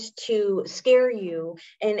meant to scare you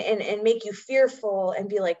and make you fearful and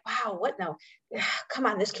be like, wow, what no? Come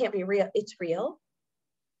on, this can't be real. It's real.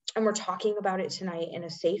 And we're talking about it tonight in a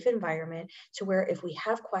safe environment to where if we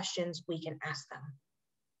have questions, we can ask them.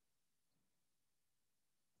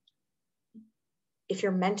 If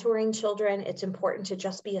you're mentoring children, it's important to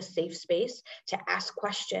just be a safe space to ask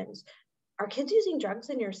questions. Are kids using drugs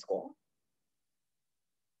in your school?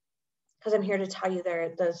 Because I'm here to tell you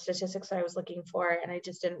the statistics that I was looking for, and I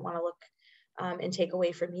just didn't want to look and take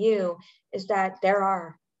away from you, is that there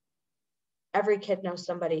are. Every kid knows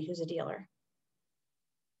somebody who's a dealer.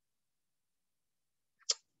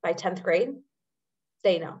 By 10th grade,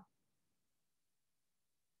 they know.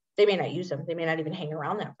 They may not use them. They may not even hang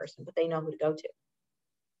around that person, but they know who to go to.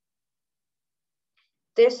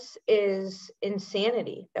 This is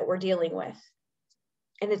insanity that we're dealing with.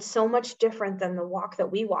 And it's so much different than the walk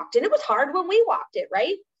that we walked. And it was hard when we walked it,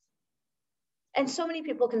 right? And so many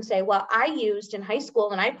people can say, well, I used in high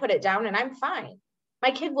school and I put it down and I'm fine.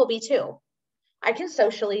 My kid will be too. I can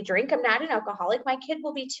socially drink. I'm not an alcoholic. My kid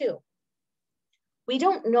will be too. We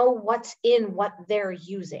don't know what's in what they're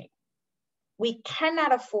using. We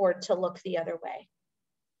cannot afford to look the other way.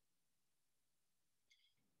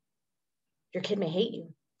 Your kid may hate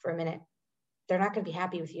you for a minute. They're not going to be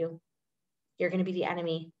happy with you. You're going to be the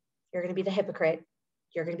enemy. You're going to be the hypocrite.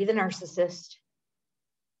 You're going to be the narcissist.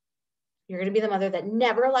 You're going to be the mother that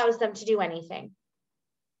never allows them to do anything.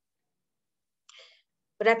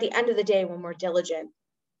 But at the end of the day, when we're diligent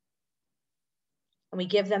and we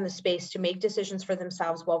give them the space to make decisions for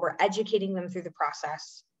themselves while we're educating them through the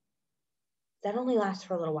process, that only lasts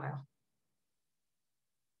for a little while.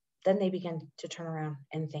 Then they begin to turn around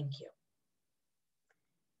and thank you.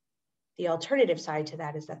 The alternative side to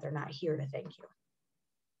that is that they're not here to thank you.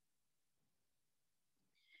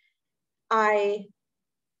 I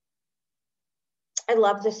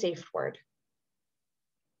love the safe word.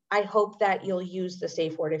 I hope that you'll use the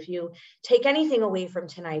safe word. If you take anything away from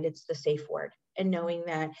tonight, it's the safe word. And knowing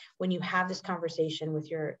that when you have this conversation with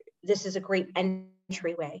this is a great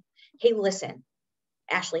entryway. Hey, listen,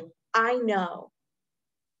 Ashley, I know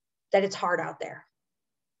that it's hard out there.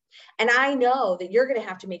 And I know that you're going to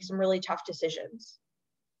have to make some really tough decisions.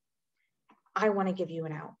 I want to give you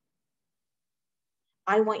an out.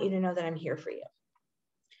 I want you to know that I'm here for you.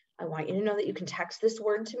 I want you to know that you can text this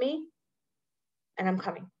word to me and I'm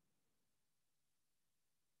coming.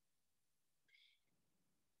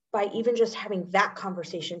 by even just having that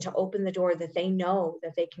conversation to open the door, that they know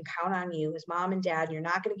that they can count on you as mom and dad. You're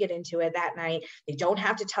not going to get into it that night. They don't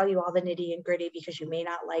have to tell you all the nitty and gritty because you may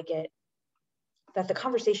not like it, that the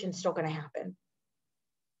conversation is still going to happen,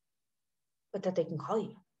 but that they can call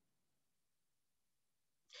you.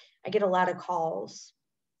 I get a lot of calls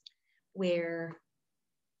where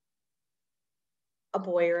a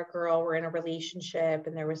boy or a girl were in a relationship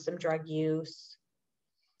and there was some drug use,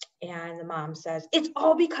 and the mom says, it's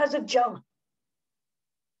all because of Joe.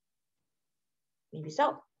 Maybe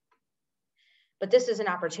so. But this is an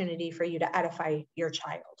opportunity for you to edify your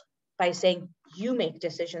child by saying, you make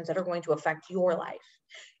decisions that are going to affect your life.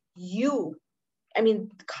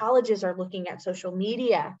 Colleges are looking at social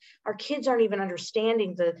media. Our kids aren't even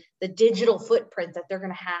understanding the digital footprint that they're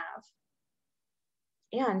going to have.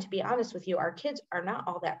 And to be honest with you, our kids are not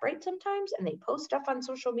all that bright sometimes, and they post stuff on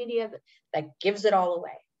social media that gives it all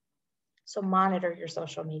away. So monitor your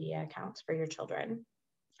social media accounts for your children.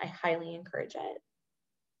 I highly encourage it.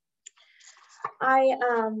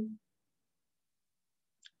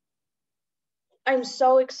 I'm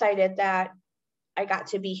so excited that I got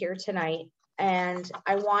to be here tonight, and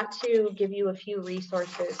I want to give you a few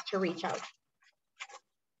resources to reach out.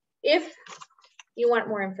 If you want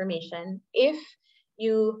more information, if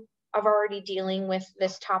you are already dealing with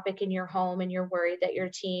this topic in your home and you're worried that your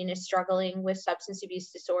teen is struggling with substance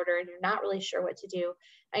abuse disorder and you're not really sure what to do,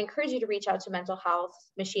 I encourage you to reach out to Mental Health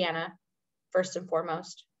Michiana first and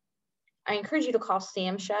foremost. I encourage you to call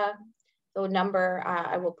SAMHSA. The number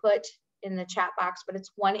I will put in the chat box, but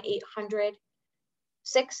it's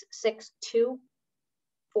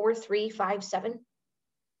 1-800-662-4357.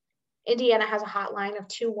 Indiana has a hotline of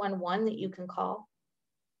 211 that you can call.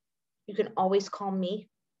 You can always call me.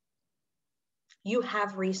 You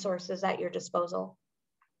have resources at your disposal.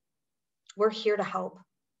 We're here to help.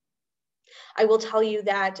 I will tell you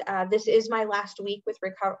that this is my last week with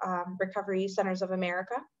Recovery Centers of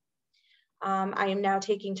America. I am now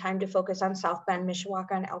taking time to focus on South Bend,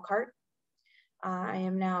 Mishawaka, and Elkhart. I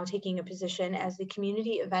am now taking a position as the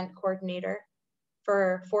community event coordinator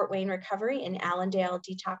for Fort Wayne Recovery and Allendale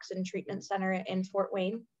Detox and Treatment Center in Fort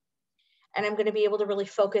Wayne. And I'm going to be able to really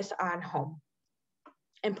focus on home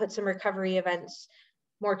and put some recovery events,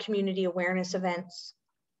 more community awareness events.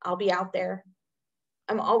 I'll be out there.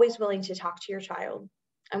 I'm always willing to talk to your child.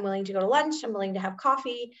 I'm willing to go to lunch. I'm willing to have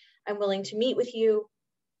coffee. I'm willing to meet with you.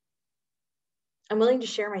 I'm willing to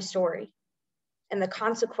share my story and the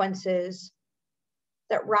consequences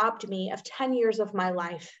that robbed me of 10 years of my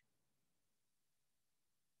life.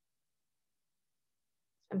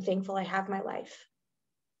 I'm thankful I have my life.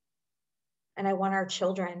 And I want our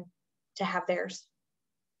children to have theirs.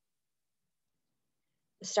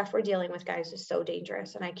 The stuff we're dealing with, guys, is so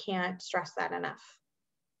dangerous, and I can't stress that enough.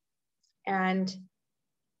 And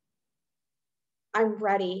I'm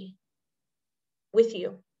ready with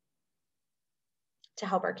you to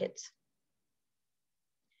help our kids.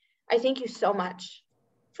 I thank you so much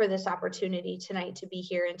for this opportunity tonight to be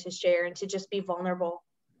here and to share and to just be vulnerable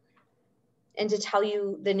and to tell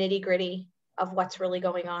you the nitty-gritty of what's really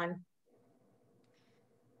going on.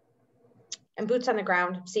 And boots on the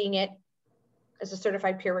ground, seeing it as a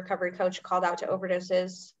certified peer recovery coach called out to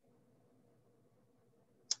overdoses,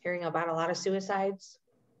 hearing about a lot of suicides.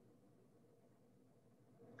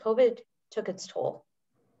 COVID took its toll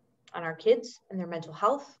on our kids and their mental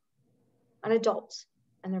health, on adults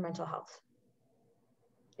and their mental health.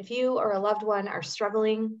 If you or a loved one are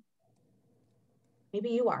struggling, maybe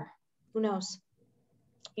you are, who knows?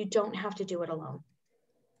 You don't have to do it alone.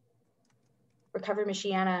 Recovery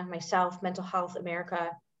Michiana, myself, Mental Health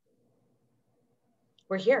America,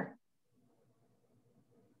 we're here.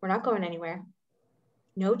 We're not going anywhere.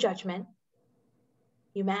 No judgment.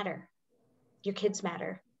 You matter. Your kids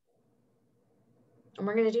matter. And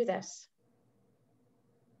we're going to do this.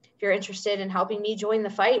 If you're interested in helping me join the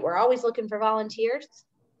fight, we're always looking for volunteers.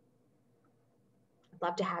 I'd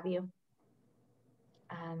love to have you.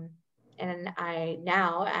 And I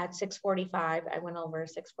now at 6:45, I went over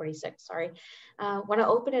 6:46, sorry. Want to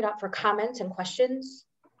open it up for comments and questions.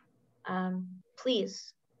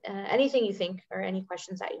 Please, anything you think or any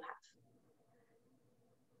questions that you have.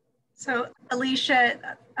 So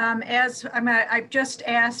Alicia, I've just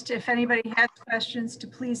asked if anybody has questions to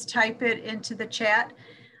please type it into the chat.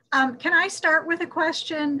 Can I start with a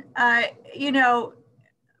question? You know,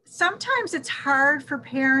 sometimes it's hard for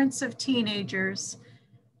parents of teenagers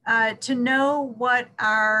to know what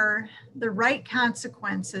are the right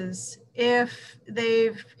consequences if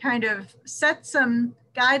they've kind of set some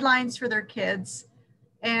guidelines for their kids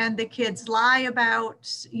and the kids lie about,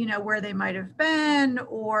 where they might have been,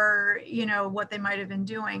 or, what they might have been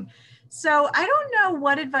doing. So I don't know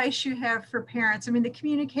what advice you have for parents. I mean, the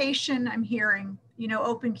communication I'm hearing,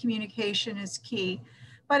 open communication is key.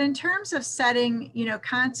 But in terms of setting,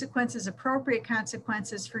 consequences, appropriate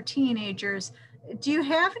consequences for teenagers, do you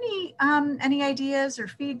have any ideas or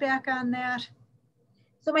feedback on that?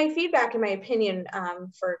 So my feedback, in my opinion,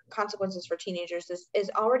 for consequences for teenagers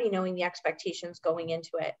is already knowing the expectations going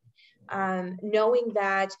into it. Knowing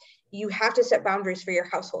that you have to set boundaries for your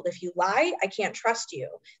household. If you lie, I can't trust you.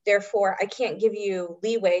 Therefore, I can't give you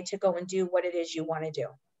leeway to go and do what it is you want to do,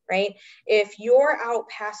 right? If you're out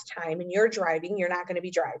past time and you're driving, you're not going to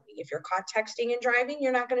be driving. If you're caught texting and driving,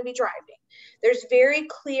 you're not going to be driving. There's very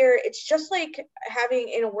clear, it's just like having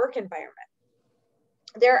in a work environment.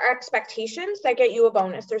 There are expectations that get you a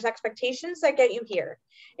bonus. There's expectations that get you here.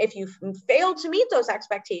 If you fail to meet those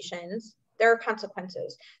expectations, there are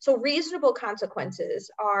consequences. So reasonable consequences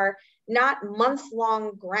are not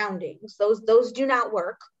month-long groundings. Those do not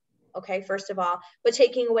work, okay, first of all. But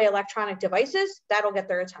taking away electronic devices, that'll get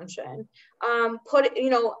their attention.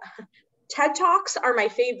 TED Talks are my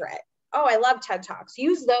favorite. Oh, I love TED Talks.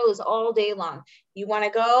 Use those all day long. You want to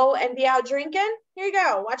go and be out drinking? Here you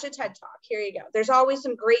go. Watch a TED Talk. Here you go. There's always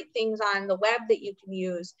some great things on the web that you can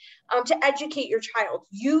use to educate your child.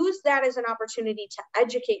 Use that as an opportunity to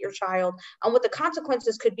educate your child on what the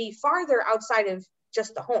consequences could be farther outside of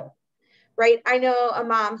just the home, right? I know a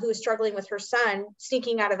mom who is struggling with her son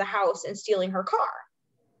sneaking out of the house and stealing her car.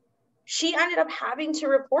 She ended up having to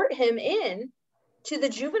report him in to the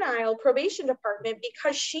juvenile probation department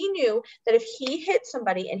because she knew that if he hit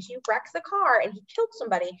somebody and he wrecked the car and he killed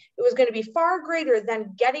somebody, it was going to be far greater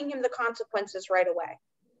than getting him the consequences right away.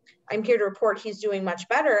 I'm here to report he's doing much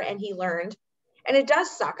better and he learned. And it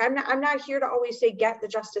does suck. I'm not here to always say get the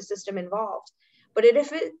justice system involved. But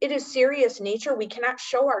if it is serious nature, we cannot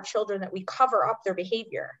show our children that we cover up their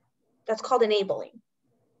behavior. That's called enabling.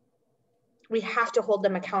 We have to hold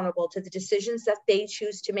them accountable to the decisions that they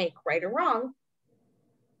choose to make, right or wrong.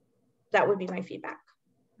 That would be my feedback.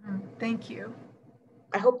 Thank you.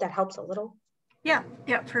 I hope that helps a little. Yeah,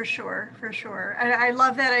 for sure. I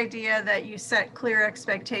love that idea that you set clear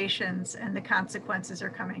expectations and the consequences are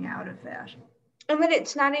coming out of that. And then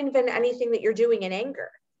it's not even anything that you're doing in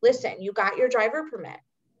anger. Listen, you got your driver permit.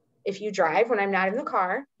 If you drive when I'm not in the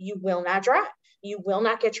car, you will not drive. You will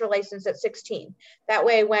not get your license at 16. That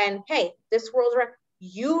way when, hey, this world's around,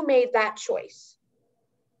 you made that choice.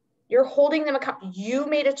 You're holding them accountable. You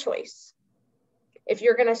made a choice. If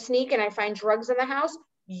you're going to sneak and I find drugs in the house,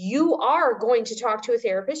 you are going to talk to a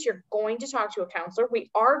therapist. You're going to talk to a counselor. We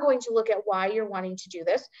are going to look at why you're wanting to do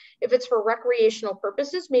this. If it's for recreational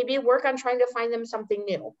purposes, maybe work on trying to find them something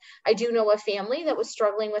new. I do know a family that was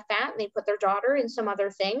struggling with that and they put their daughter in some other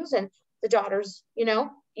things and the daughters,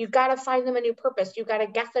 you've got to find them a new purpose. You've got to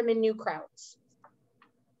get them in new crowds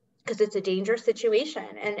because it's a dangerous situation.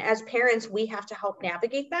 And as parents, we have to help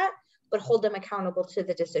navigate that, but hold them accountable to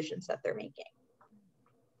the decisions that they're making.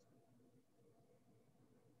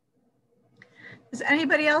 Does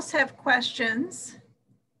anybody else have questions?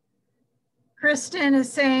 Kristen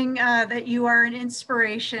is saying that you are an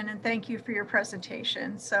inspiration and thank you for your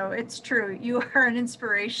presentation. So it's true, you are an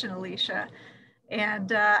inspiration, Alicia.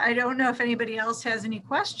 And I don't know if anybody else has any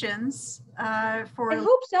questions I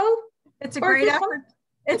hope so. It's a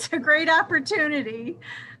great opportunity.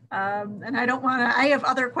 And I don't want to, I have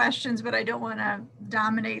other questions, but I don't want to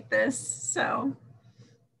dominate this, so.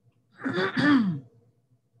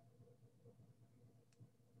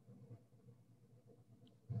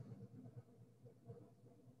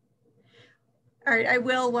 All right, I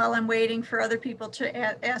will while I'm waiting for other people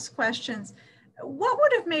to ask questions. What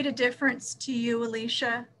would have made a difference to you,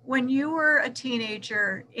 Alicia, when you were a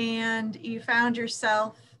teenager and you found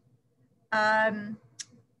yourself, kind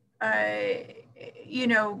of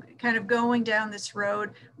going down this road?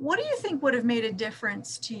 What do you think would have made a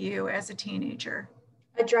difference to you as a teenager?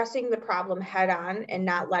 Addressing the problem head on and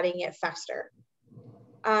not letting it fester.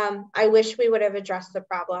 I wish we would have addressed the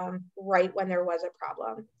problem right when there was a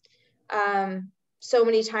problem. So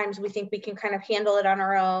many times we think we can kind of handle it on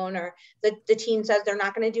our own, or the teen says they're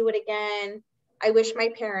not going to do it again. I wish my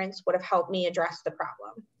parents would have helped me address the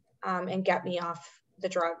problem and get me off the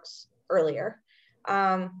drugs earlier.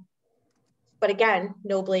 But again,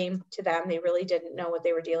 no blame to them. They really didn't know what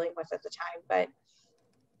they were dealing with at the time, but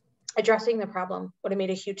addressing the problem would have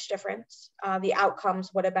made a huge difference. The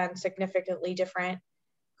outcomes would have been significantly different.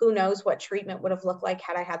 Who knows what treatment would have looked like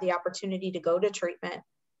had I had the opportunity to go to treatment.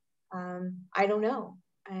 I don't know.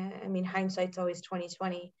 I mean, hindsight's always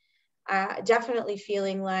 20/20. Definitely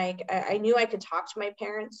feeling like I knew I could talk to my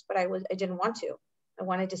parents, but I didn't want to. I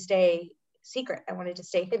wanted to stay secret. I wanted to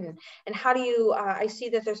stay hidden. And how do you, I see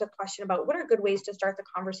that there's a question about what are good ways to start the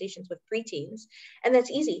conversations with preteens? And that's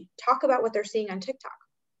easy. Talk about what they're seeing on TikTok.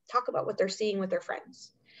 Talk about what they're seeing with their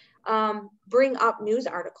friends. Bring up news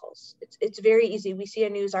articles. It's very easy. We see a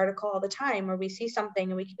news article all the time, or we see something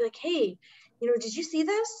and we can be like, hey, you know, did you see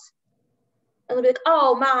this? And they'll be like,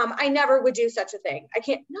 oh, mom, I never would do such a thing. I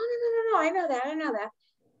can't. No. I know that. I know that.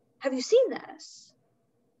 Have you seen this?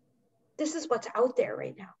 This is what's out there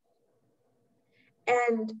right now.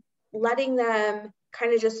 And letting them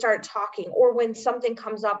kind of just start talking, or when something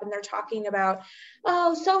comes up and they're talking about,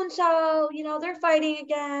 oh, so-and-so, you know, they're fighting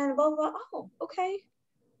again, blah, blah, blah. Oh, okay.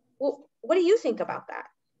 Well, what do you think about that?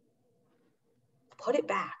 Put it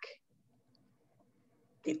back.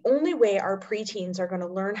 The only way our preteens are going to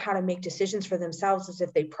learn how to make decisions for themselves is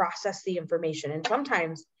if they process the information. And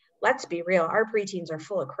sometimes, let's be real, our preteens are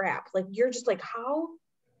full of crap. Like, you're just like, how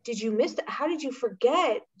did you miss that? How did you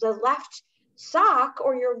forget the left sock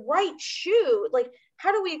or your right shoe? Like,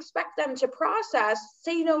 how do we expect them to process,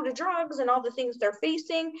 say no to drugs and all the things they're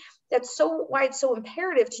facing? That's so why it's so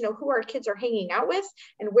imperative to know who our kids are hanging out with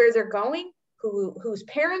and where they're going, whose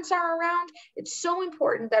parents are around. It's so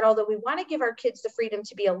important that although we want to give our kids the freedom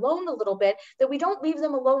to be alone a little bit, that we don't leave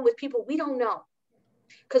them alone with people we don't know,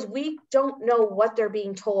 because we don't know what they're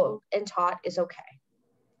being told and taught is okay.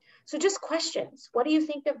 So just questions. What do you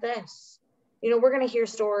think of this? You know, we're going to hear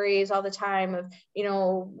stories all the time of, you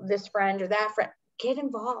know, this friend or that friend. Get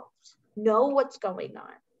involved. Know what's going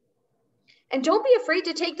on. And don't be afraid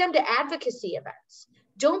to take them to advocacy events.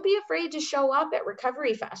 Don't be afraid to show up at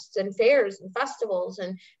recovery fests and fairs and festivals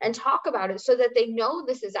and talk about it so that they know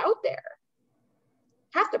this is out there.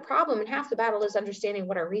 Half the problem and half the battle is understanding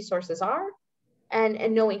what our resources are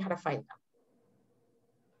and knowing how to find them.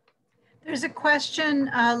 There's a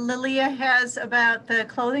question Lilia has about the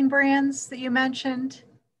clothing brands that you mentioned,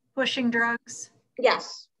 pushing drugs.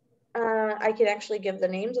 Yes, I can actually give the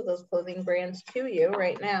names of those clothing brands to you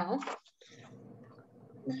right now.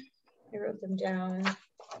 I wrote them down.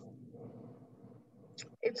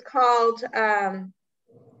 It's called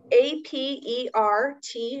APERTURE,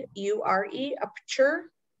 Aperture.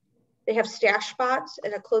 They have stash spots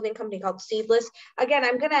and a clothing company called Seedless. Again,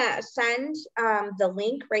 I'm going to send the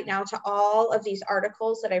link right now to all of these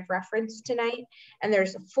articles that I've referenced tonight. And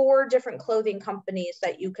there's 4 different clothing companies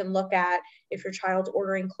that you can look at if your child's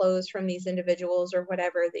ordering clothes from these individuals or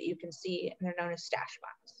whatever that you can see. And they're known as stash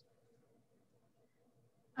spots.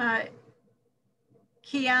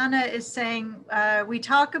 Kiana is saying, we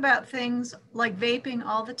talk about things like vaping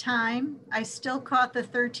all the time. I still caught the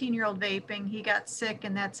 13-year-old vaping. He got sick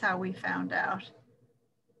and that's how we found out.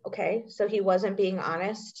 Okay, so he wasn't being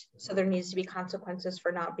honest. So there needs to be consequences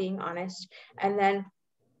for not being honest. And then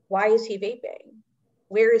why is he vaping?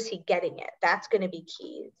 Where is he getting it? That's going to be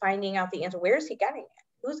key. Finding out the answer. Where is he getting it?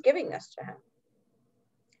 Who's giving this to him?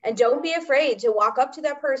 And don't be afraid to walk up to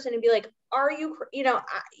that person and be like, are you, you know,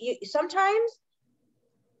 sometimes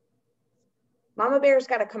Mama Bear's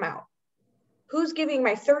got to come out. Who's giving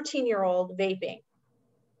my 13-year-old vaping?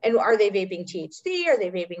 And are they vaping THC? Are they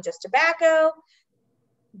vaping just tobacco?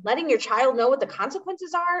 Letting your child know what the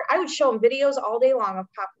consequences are. I would show them videos all day long of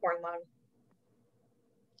popcorn lung.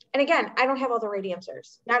 And again, I don't have all the right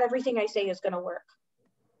answers. Not everything I say is going to work.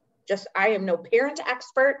 Just, I am no parent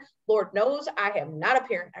expert. Lord knows I am not a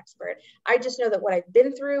parent expert. I just know that what I've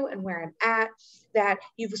been through and where I'm at, that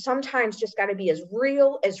you've sometimes just got to be as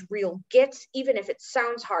real gets, even if it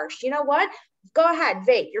sounds harsh. You know what? Go ahead,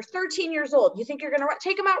 vape. You're 13 years old. You think you're going to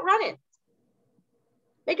take him out running?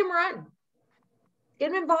 Make him run.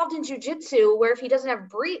 Get him involved in jujitsu where if he doesn't have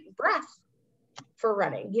breath for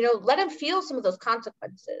running, you know, let him feel some of those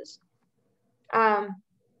consequences.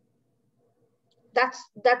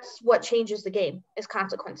 That's what changes the game, is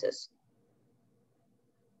consequences.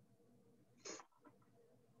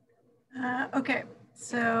 Okay,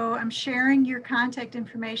 so I'm sharing your contact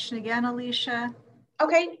information again, Alicia.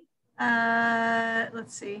 Okay.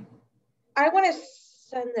 Let's see. I want to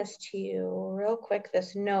send this to you real quick,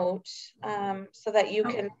 this note, so that you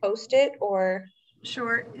can post it or...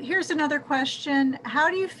 Sure. Here's another question.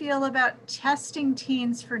 How do you feel about testing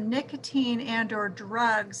teens for nicotine and or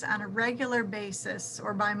drugs on a regular basis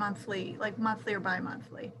or bi-monthly, like monthly or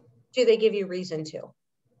bi-monthly? Do they give you reason to?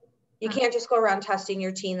 You can't just go around testing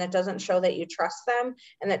your teen. That doesn't show that you trust them,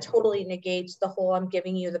 and that totally negates the whole I'm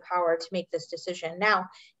giving you the power to make this decision. Now,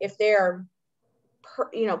 if they're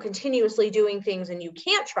continuously doing things and you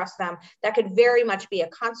can't trust them, that could very much be a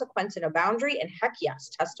consequence and a boundary. And heck yes,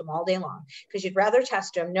 test them all day long, because you'd rather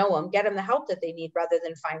test them, know them, get them the help that they need rather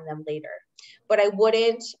than find them later. But I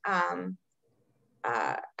wouldn't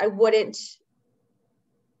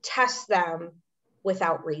test them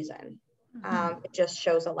without reason. It just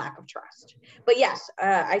shows a lack of trust. But yes,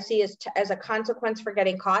 I see as a consequence for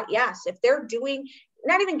getting caught. Yes, if they're doing,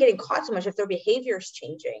 not even getting caught so much, if their behavior is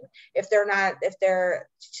changing, if they're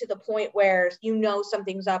to the point where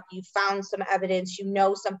something's up, you found some evidence,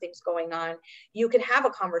 something's going on, you can have a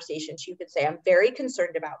conversation. You could say, I'm very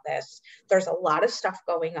concerned about this. There's a lot of stuff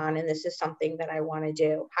going on and this is something that I want to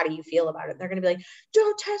do. How do you feel about it? And they're going to be like,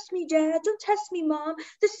 don't test me, Dad. Don't test me, Mom.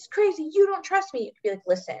 This is crazy. You don't trust me. You could be like,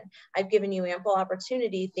 listen, I've given you ample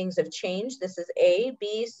opportunity. Things have changed. This is A,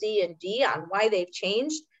 B, C, and D on why they've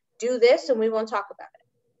changed. Do this and we won't talk about it.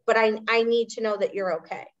 But I need to know that you're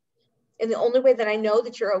okay. And the only way that I know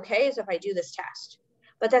that you're okay is if I do this test.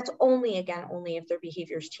 But that's only if their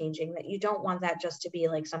behavior is changing, that you don't want that just to be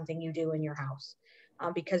like something you do in your house,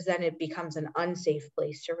 because then it becomes an unsafe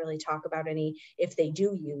place to really talk about if they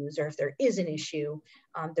do use, or if there is an issue,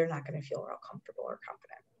 they're not going to feel real comfortable or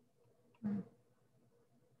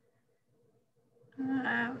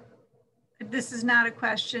confident. This is not a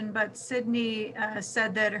question, but Sydney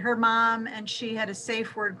said that her mom and she had a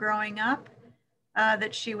safe word growing up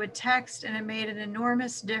that she would text, and it made an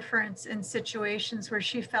enormous difference in situations where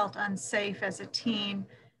she felt unsafe as a teen.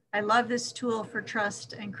 I love this tool for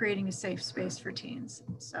trust and creating a safe space for teens.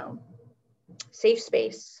 So, safe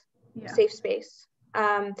space, yeah. Safe space.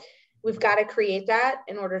 We've got to create that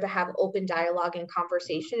in order to have open dialogue and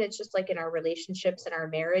conversation. It's just like in our relationships, in our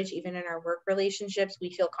marriage, even in our work relationships, we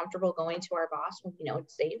feel comfortable going to our boss when we know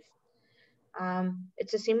it's safe.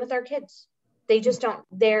 It's the same with our kids. They just don't,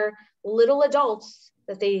 they're little adults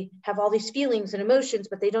that they have all these feelings and emotions,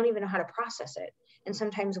 but they don't even know how to process it. And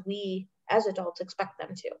sometimes we as adults expect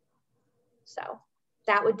them to. So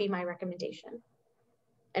that would be my recommendation.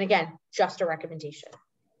 And again, just a recommendation.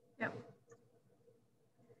 Yep.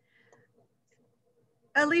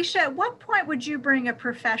 Alicia, at what point would you bring a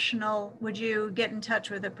professional? Would you get in touch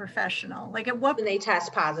with a professional? Like at what? When they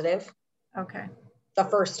test positive. Okay. The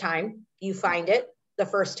first time you find it, the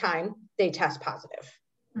first time they test positive.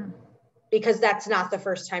 Because that's not the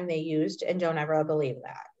first time they used, and don't ever believe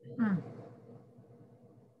that.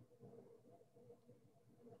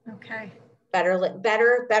 Okay.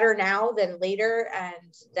 Better now than later,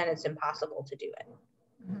 and then it's impossible to do it.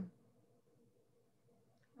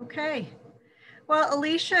 Okay. Well,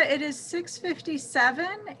 Alicia, it is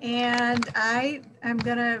 6:57 and I'm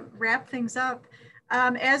going to wrap things up.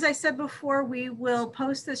 As I said before, we will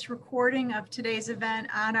post this recording of today's event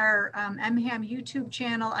on our MHAM YouTube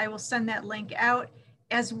channel. I will send that link out,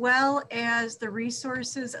 as well as the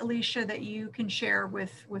resources, Alicia, that you can share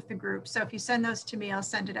with the group. So if you send those to me, I'll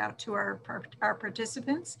send it out to our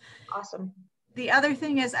participants. Awesome. The other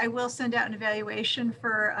thing is I will send out an evaluation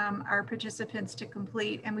for our participants to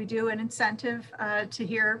complete, and we do an incentive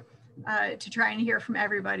to try and hear from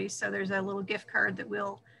everybody. So there's a little gift card that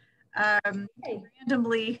we'll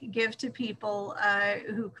randomly give to people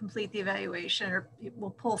who complete the evaluation, or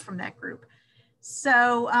we'll pull from that group.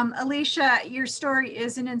 So Alicia, your story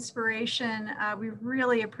is an inspiration. We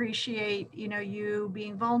really appreciate you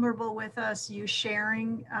being vulnerable with us, you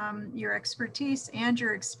sharing your expertise and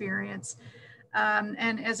your experience.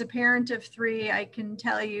 And as a parent of 3, I can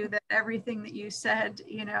tell you that everything that you said,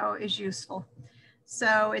 is useful.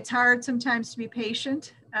 So it's hard sometimes to be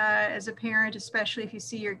patient as a parent, especially if you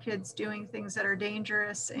see your kids doing things that are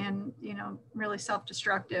dangerous and, really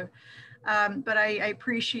self-destructive. But I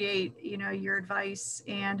appreciate, your advice,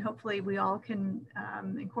 and hopefully we all can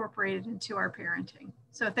incorporate it into our parenting.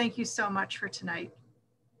 So thank you so much for tonight.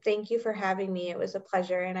 Thank you for having me. It was a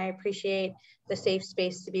pleasure, and I appreciate the safe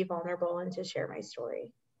space to be vulnerable and to share my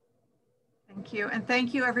story. Thank you. And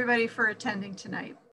thank you everybody for attending tonight.